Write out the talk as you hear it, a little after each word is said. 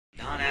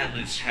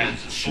Non-Shalant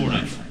has a sort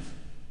of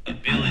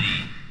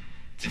ability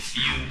to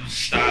fuse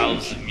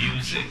styles of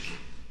music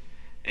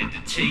and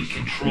to take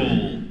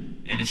control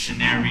in a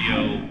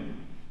scenario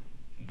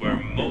where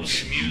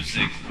most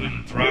music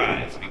couldn't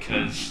thrive,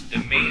 because the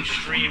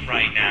mainstream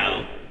right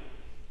now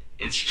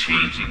is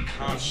changing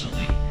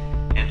constantly,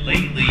 and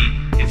lately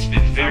it's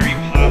been very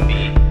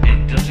poppy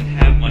and doesn't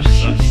have much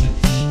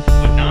substance.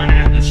 What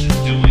Non-Shalant is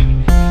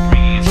doing is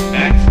bringing us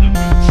back to the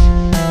roots,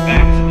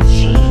 back to the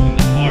soul and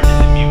the heart of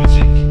the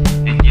music,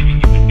 and giving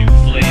you a new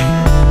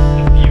flavor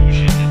of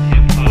fusion and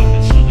hip-hop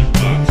and southern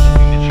rock,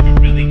 something that you can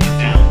really get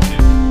down to.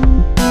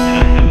 And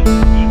I have a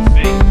good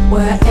faith.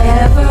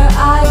 Wherever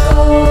I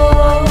go,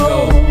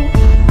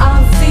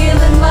 I'm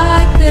feeling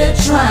like they're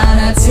trying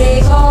to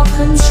take all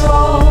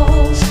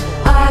control.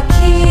 I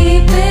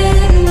keep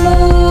it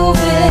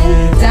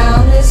moving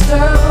down this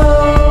dirt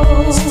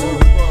road.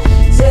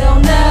 They'll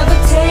never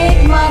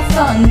take my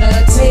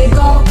thunder, take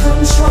all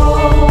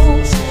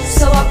control.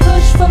 So I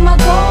push for my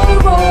goal to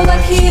roll,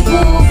 I keep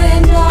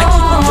moving on. I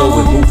keep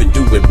going, moving,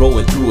 do it,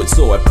 rolling through it.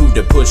 So I proved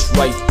to push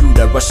right through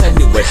that rush. I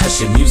knew it,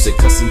 hushing music,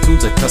 custom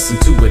tunes,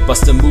 accustomed to it.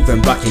 Bustin'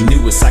 moving, rocking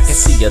newest. I can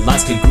see your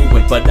lines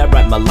congruent, but I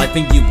write my life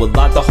and you a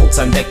lie the whole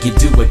time that you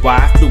do it. Why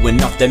I flew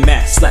off the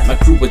mat, slap my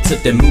crew until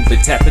they move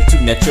it. Tap into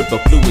natural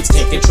fluids,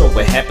 can't control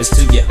what happens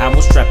to you. I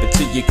won't strap it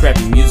to your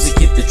crappy music,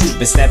 hit the truth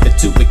and snap it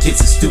to it.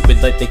 Kids are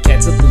stupid like the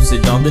cats are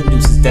lucid on the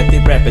nooses that they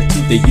rap it to.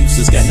 The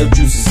uses got no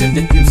juices in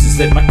the fuses,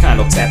 let my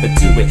condo tap it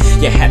to it.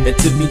 You happen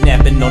to be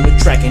napping on the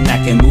track and I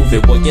can move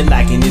it. What you're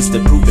lacking is to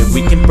prove it,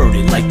 we can burn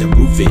it like the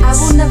roof is. I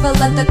will never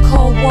let the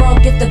cold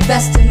world get the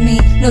best of me.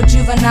 No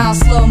juvenile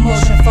slow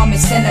motion for me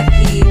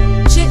centipede.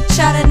 Chit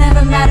chatter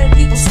never mattered,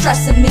 people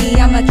stressing me.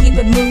 I'ma keep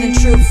it moving,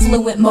 true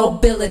fluid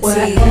mobility.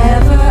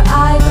 Wherever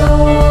I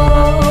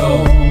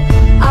go,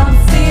 I'm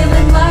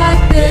feeling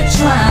like they're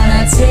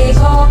trying to take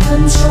all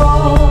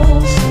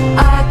control.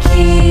 I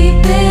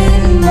keep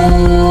it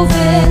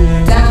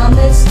moving down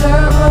this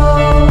dirt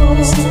road.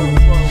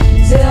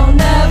 They'll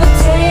never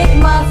take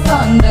my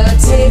thunder,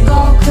 take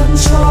all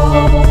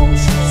control.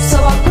 So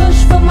I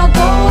push for my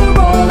goal to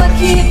roll, I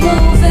keep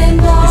moving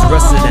on. These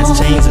residence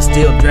chains are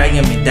still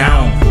dragging me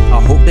down. I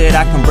hope that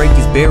I can break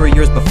these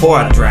barriers before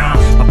I drown.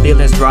 My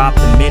feelings drop,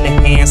 the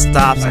minute hand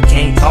stops. I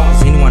can't talk,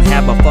 does anyone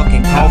have a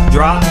fucking cough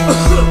drop?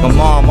 My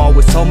mom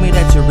always told me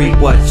that you reap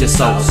what you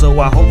sow. So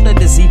I hope that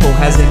this evil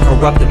hasn't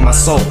corrupted my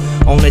soul.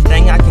 Only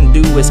thing I can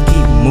do is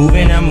keep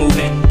moving and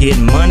moving.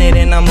 Getting money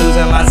then I'm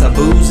losing, lots of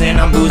booze and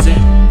I'm boozing.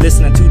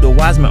 Listening to the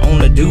wise men,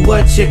 only do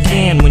what you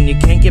can. When you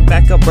can't get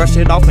back up, brush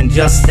it off and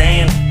just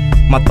stand.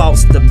 My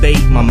thoughts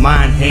debate, my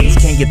mind hates.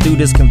 Can't get through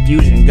this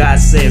confusion, God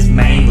says,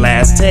 man,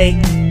 last take.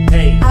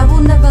 Hey. I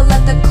will never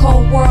let the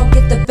cold world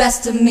get the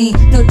best of me.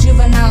 No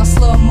juvenile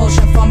slow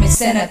motion for me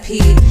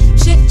centipede.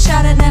 Chit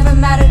chatter never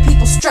mattered,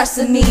 people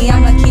stressing me.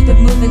 I'ma keep it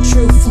moving,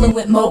 true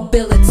fluid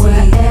mobility.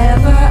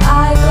 Wherever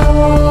I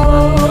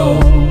go,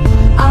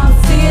 I'm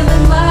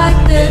feeling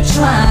like they're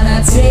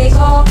trying to take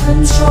all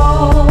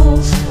control.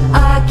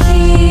 I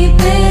keep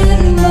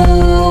it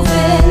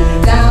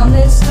moving down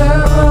this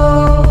dirt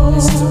road.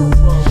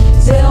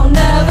 They'll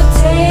never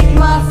take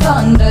my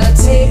thunder,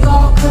 take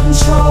all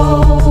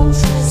control.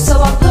 So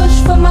I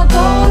push for my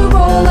goal to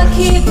roll, I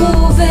keep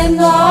moving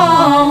on.